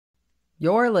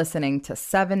You're listening to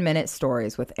 7-Minute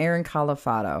Stories with Aaron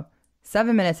Calafato.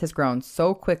 7 Minutes has grown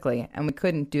so quickly, and we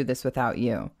couldn't do this without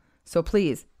you. So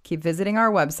please, keep visiting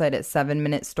our website at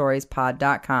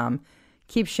 7minutestoriespod.com.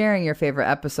 Keep sharing your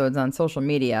favorite episodes on social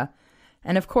media.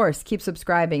 And of course, keep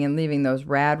subscribing and leaving those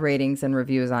rad ratings and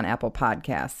reviews on Apple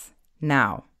Podcasts.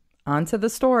 Now, on to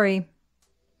the story.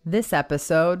 This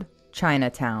episode,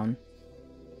 Chinatown.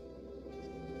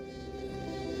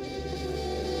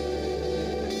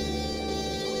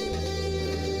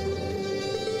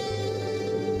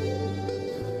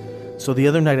 So the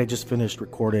other night I just finished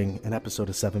recording an episode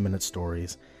of 7-Minute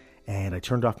Stories, and I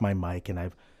turned off my mic, and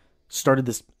I've started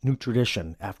this new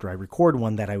tradition after I record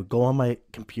one that I would go on my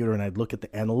computer and I'd look at the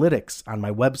analytics on my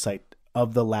website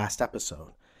of the last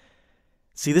episode.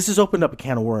 See, this has opened up a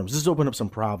can of worms. This has opened up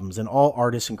some problems, and all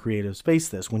artists and creatives face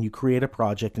this. When you create a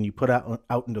project and you put it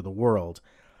out into the world,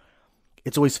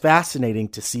 it's always fascinating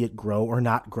to see it grow or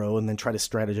not grow and then try to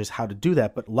strategize how to do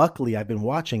that. But luckily, I've been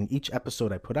watching each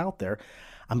episode I put out there.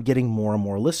 I'm getting more and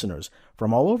more listeners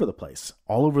from all over the place,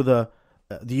 all over the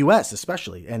U.S.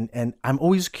 especially. And I'm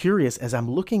always curious as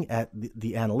I'm looking at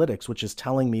the analytics, which is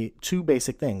telling me two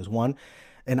basic things. One,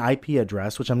 an IP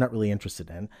address, which I'm not really interested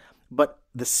in, but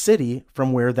the city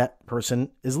from where that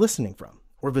person is listening from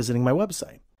or visiting my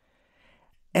website.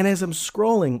 And as I'm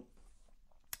scrolling,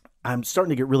 I'm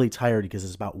starting to get really tired because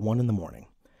it's about 1 a.m.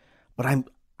 But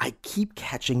I keep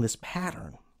catching this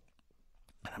pattern.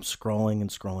 And I'm scrolling and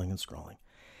scrolling and scrolling.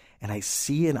 And I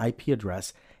see an IP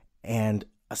address and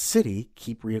a city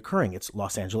keep reoccurring. It's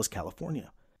Los Angeles,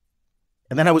 California.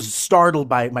 And then I was startled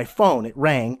by my phone. It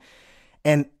rang.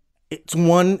 And it's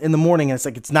 1 a.m. and it's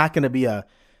like it's not going to be a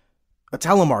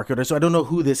telemarketer. So I don't know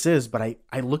who this is. But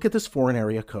I look at this foreign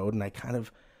area code and I kind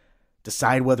of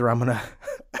decide whether I'm going to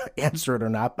answer it or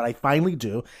not. But I finally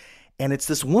do. And it's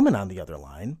this woman on the other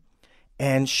line.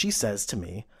 And she says to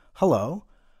me, "Hello,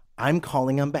 I'm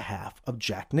calling on behalf of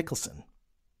Jack Nicholson.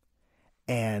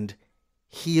 And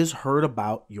he has heard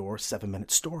about your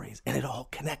 7-Minute Stories." And it all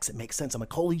connects. It makes sense. I'm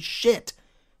like, holy shit,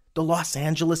 the Los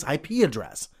Angeles IP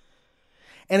address.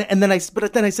 And then I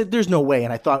said, there's no way.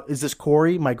 And I thought, is this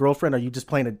Cori, my girlfriend? Are you just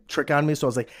playing a trick on me? So I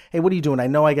was like, hey, what are you doing? I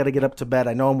know I got to get up to bed.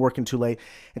 I know I'm working too late.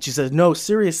 And she says, no,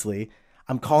 seriously,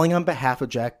 I'm calling on behalf of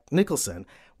Jack Nicholson.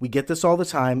 We get this all the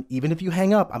time. Even if you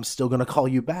hang up, I'm still going to call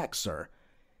you back, sir.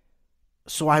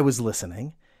 So I was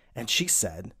listening, and she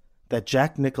said that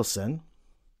Jack Nicholson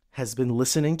has been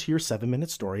listening to your 7-Minute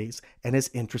Stories and is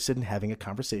interested in having a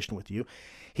conversation with you.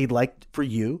 He'd like for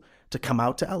you to come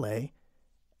out to LA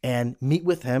and meet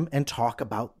with him and talk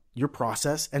about your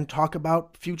process and talk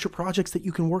about future projects that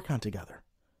you can work on together.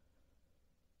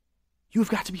 You've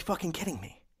got to be fucking kidding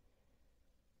me.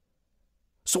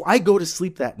 So I go to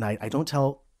sleep that night. I don't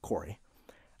tell Cori.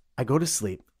 I go to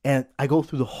sleep and I go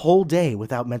through the whole day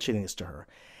without mentioning this to her.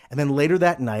 And then later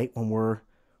that night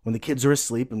when the kids are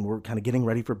asleep and we're kind of getting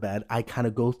ready for bed, I kind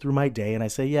of go through my day and I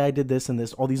say, yeah, I did this and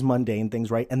this, all these mundane things,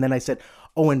 right? And then I said,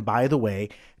 oh, and by the way,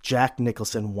 Jack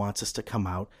Nicholson wants us to come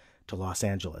out to Los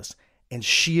Angeles. And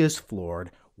she is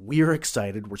floored. We're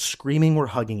excited. We're screaming. We're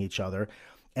hugging each other.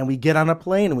 And we get on a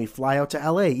plane and we fly out to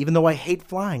LA. Even though I hate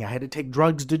flying, I had to take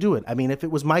drugs to do it. I mean, if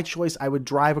it was my choice, I would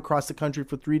drive across the country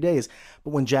for 3 days.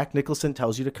 But when Jack Nicholson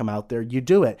tells you to come out there, you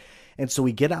do it. And so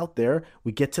we get out there,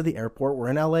 we get to the airport, we're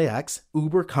in LAX,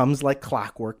 Uber comes like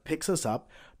clockwork, picks us up,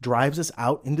 drives us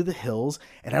out into the hills,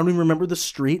 and I don't even remember the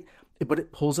street, but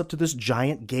it pulls up to this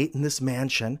giant gate in this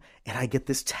mansion, and I get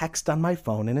this text on my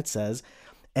phone, and it says,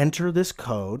 enter this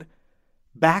code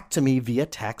back to me via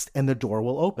text, and the door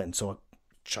will open. So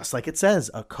just like it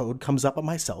says, a code comes up on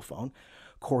my cell phone.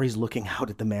 Cori's looking out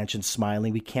at the mansion,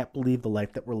 smiling. We can't believe the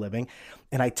life that we're living.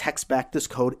 And I text back this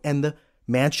code, and the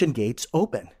mansion gates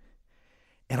open.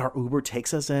 And our Uber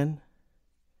takes us in,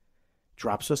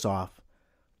 drops us off.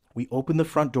 We open the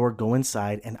front door, go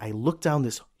inside, and I look down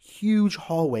this huge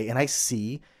hallway, and I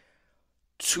see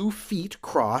 2 feet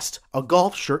crossed, a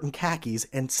golf shirt and khakis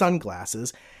and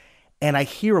sunglasses. And I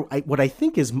hear what I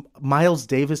think is Miles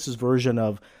Davis's version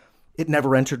of It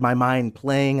Never Entered My Mind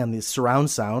playing on the surround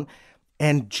sound.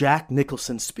 And Jack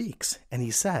Nicholson speaks, and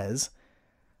he says,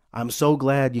 "I'm so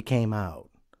glad you came out.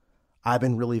 I've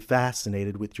been really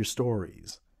fascinated with your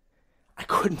stories." I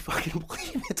couldn't fucking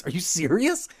believe it. Are you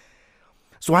serious?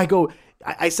 So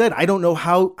I said, I don't know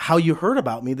how you heard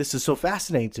about me. This is so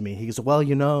fascinating to me. He goes, well,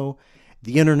 the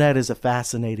internet is a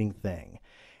fascinating thing.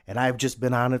 And I've just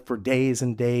been on it for days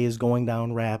and days going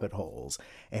down rabbit holes.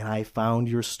 And I found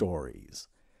your stories.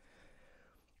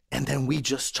 And then we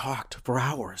just talked for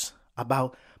hours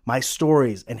about my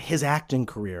stories and his acting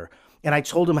career And I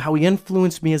told him how he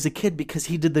influenced me as a kid because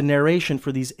he did the narration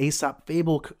for these Aesop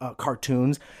Fable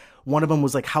cartoons. One of them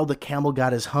was like how the camel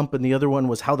got his hump, and the other one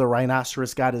was how the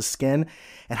rhinoceros got his skin,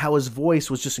 and how his voice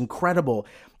was just incredible,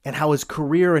 and how his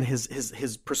career and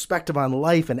his perspective on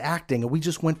life and acting, and we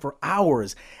just went for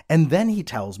hours. And then he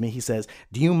tells me, he says,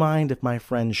 do you mind if my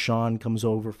friend Sean comes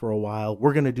over for a while?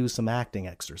 We're going to do some acting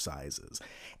exercises.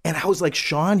 And I was like,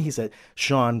 Sean? He said,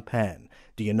 Sean Penn.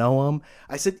 Do you know him?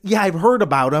 I said, yeah, I've heard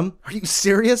about him. Are you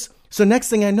serious? So next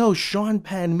thing I know, Sean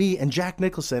Penn, me, and Jack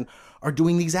Nicholson are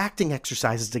doing these acting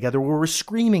exercises together where we're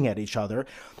screaming at each other.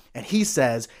 And he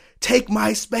says, take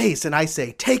my space. And I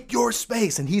say, take your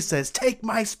space. And he says, take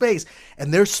my space.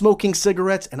 And they're smoking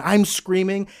cigarettes and I'm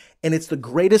screaming. And it's the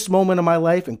greatest moment of my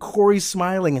life. And Cori's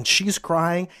smiling and she's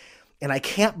crying. And I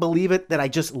can't believe it that I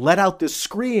just let out this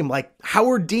scream like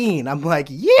Howard Dean. I'm like,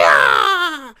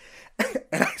 yeah!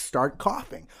 And I start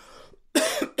coughing.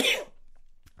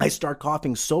 I start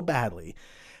coughing so badly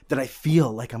that I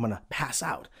feel like I'm going to pass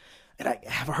out. And I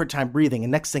have a hard time breathing.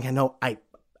 And next thing I know, I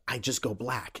just go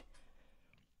black.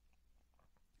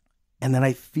 And then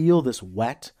I feel this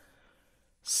wet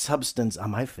substance on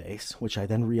my face, which I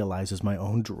then realize is my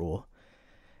own drool.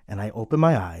 And I open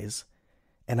my eyes,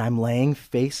 and I'm laying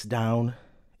face down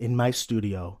in my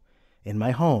studio, in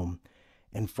my home,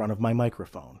 in front of my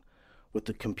microphone, with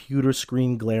the computer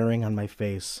screen glaring on my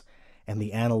face and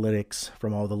the analytics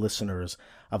from all the listeners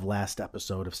of last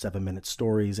episode of 7 Minute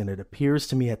Stories. And it appears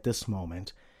to me at this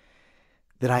moment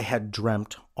that I had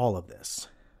dreamt all of this.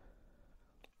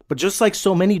 But just like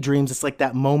so many dreams, it's like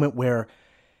that moment where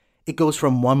it goes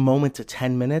from 1 moment to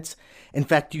 10 minutes. In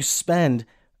fact, you spend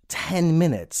 10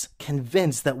 minutes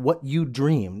convinced that what you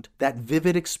dreamed, that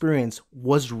vivid experience,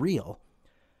 was real.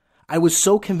 I was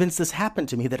so convinced this happened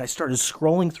to me that I started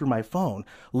scrolling through my phone,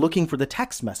 looking for the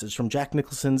text message from Jack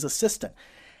Nicholson's assistant.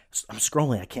 I'm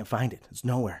scrolling, I can't find it. It's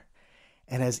nowhere.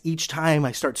 And as each time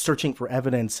I start searching for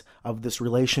evidence of this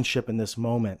relationship in this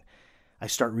moment, I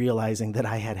start realizing that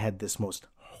I had had this most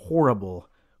horrible,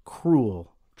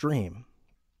 cruel dream.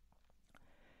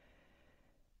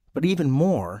 But even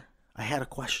more, I had a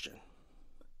question.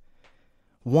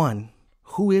 One,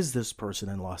 who is this person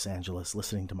in Los Angeles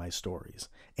listening to my stories?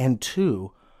 And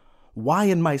two, why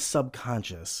in my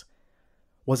subconscious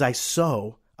was I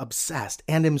so obsessed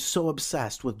and am so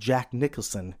obsessed with Jack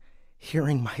Nicholson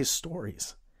hearing my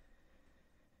stories?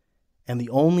 And the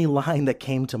only line that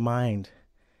came to mind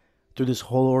through this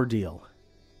whole ordeal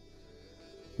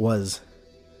was,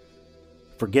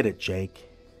 forget it, Jake.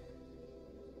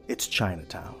 It's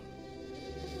Chinatown.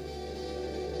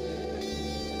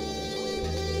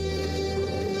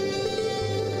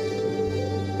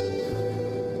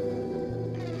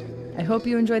 I hope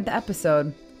you enjoyed the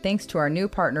episode. Thanks to our new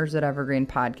partners at Evergreen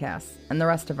Podcasts and the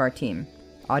rest of our team.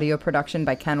 Audio production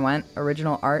by Ken Wendt,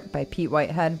 original art by Pete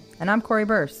Whitehead, and I'm Cori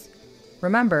Birce.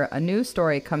 Remember, a new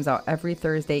story comes out every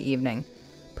Thursday evening.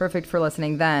 Perfect for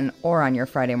listening then or on your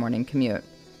Friday morning commute.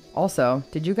 Also,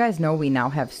 did you guys know we now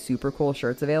have super cool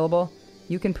shirts available?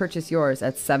 You can purchase yours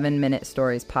at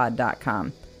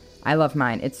 7minutestoriespod.com. I love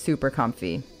mine. It's super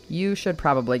comfy. You should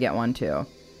probably get one too.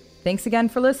 Thanks again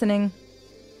for listening.